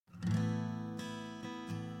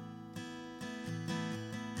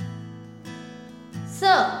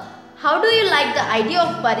Sir, how do you like the idea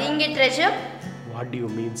of burying a treasure? What do you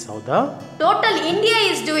mean, Sauda? Total India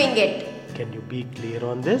is doing it. Can you be clear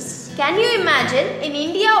on this? Can you imagine? In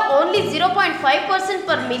India, only 0.5%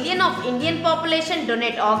 per million of Indian population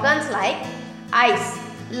donate organs like eyes,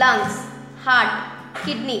 lungs, heart,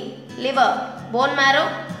 kidney, liver, bone marrow,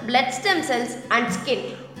 blood stem cells and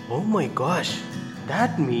skin. Oh my gosh,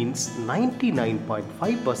 that means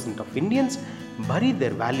 99.5% of Indians bury their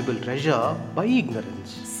valuable treasure by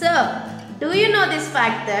ignorance. Sir, do you know this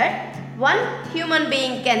fact that one human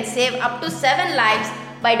being can save up to 7 lives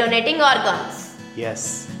by donating organs?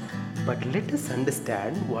 Yes, but let us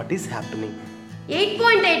understand what is happening.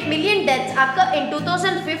 8.8 million deaths occur in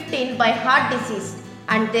 2015 by heart disease,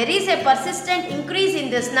 and there is a persistent increase in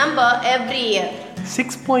this number every year.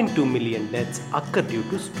 6.2 million deaths occur due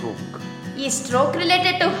to stroke. Is stroke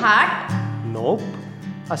related to heart? Nope.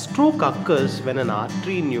 A stroke occurs when an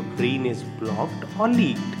artery in your brain is blocked or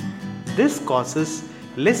leaked. This causes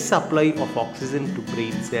less supply of oxygen to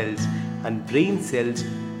brain cells, and brain cells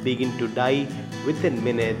begin to die within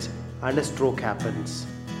minutes and a stroke happens.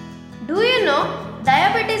 Do you know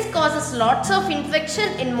diabetes causes lots of infection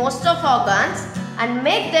in most of organs and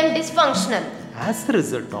make them dysfunctional? As a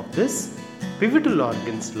result of this, pivotal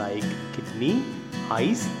organs like kidney,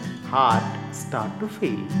 eyes, heart start to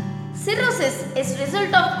fail. Cirrhosis is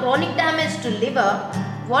result of chronic damage to liver.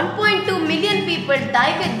 1.2 million people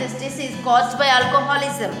die with this disease caused by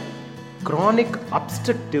alcoholism. Chronic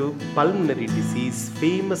obstructive pulmonary disease,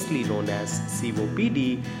 famously known as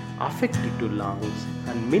COPD, affected to lungs,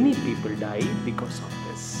 and many people die because of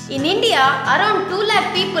this. In India, around 2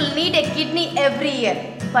 lakh people need a kidney every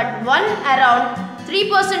year, but around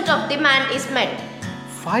 3% of demand is met.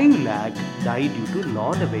 5 lakh die due to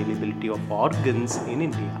non-availability of organs in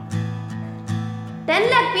India. 10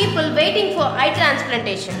 lakh people waiting for eye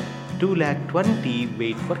transplantation. 2 lakh 20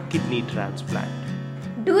 wait for kidney transplant.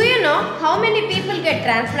 Do you know how many people get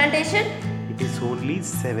transplantation? It is only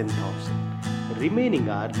 7,000. Remaining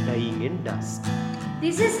are dying in dust.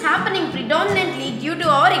 This is happening predominantly due to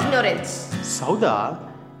our ignorance. Sauda,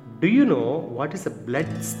 do you know what is a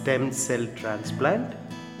blood stem cell transplant?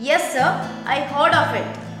 Yes, sir, I heard of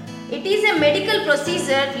it. It is a medical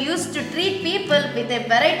procedure used to treat people with a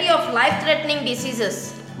variety of life-threatening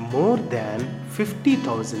diseases. More than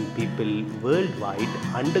 50,000 people worldwide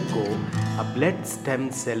undergo a blood stem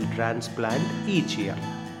cell transplant each year.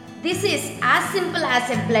 This is as simple as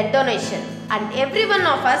a blood donation, and every one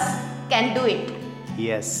of us can do it.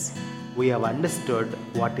 Yes, we have understood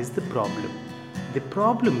what is the problem. The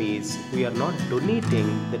problem is we are not donating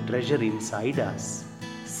the treasure inside us.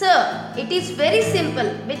 Sir, it is very simple,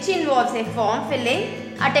 which involves a form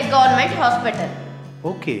filling at a government hospital.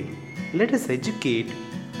 Okay, let us educate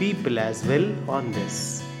people as well on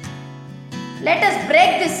this. Let us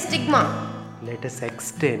break this stigma. Let us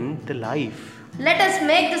extend the life. Let us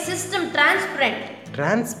make the system transparent.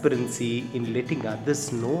 Transparency in letting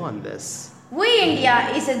others know on this. We India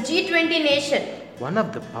is a G20 nation. One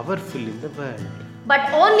of the powerful in the world. But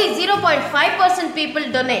only 0.5%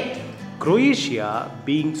 people donate. Croatia,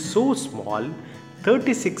 being so small,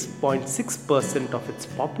 36.6% of its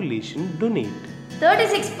population donate.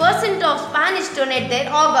 36% of Spanish donate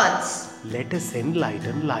their organs. Let us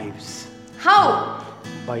enlighten lives. How?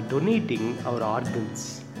 By donating our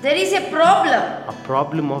organs. There is a problem. A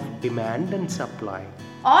problem of demand and supply.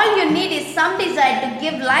 All you need is some desire to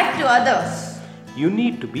give life to others. You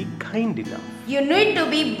need to be kind enough. You need to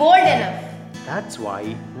be bold enough. That's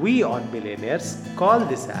why we Odd Millionaires call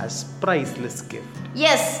this as priceless gift.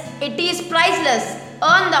 Yes, it is priceless.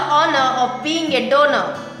 Earn the honor of being a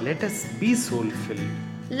donor. Let us be soulful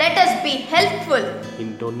Let us be helpful.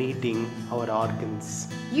 in donating our organs.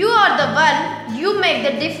 You are the one, you make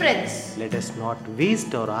the difference. Let us not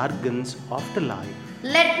waste our organs after life.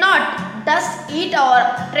 Let not dust eat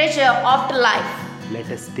our treasure after life. Let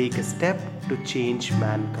us take a step to change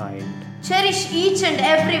mankind. Cherish each and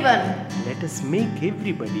everyone Let us make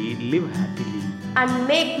everybody live happily. and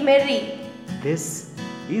make merry. This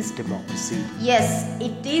is democracy. Yes,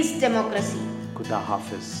 it is democracy. Khuda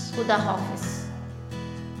Hafiz. Khuda Hafiz.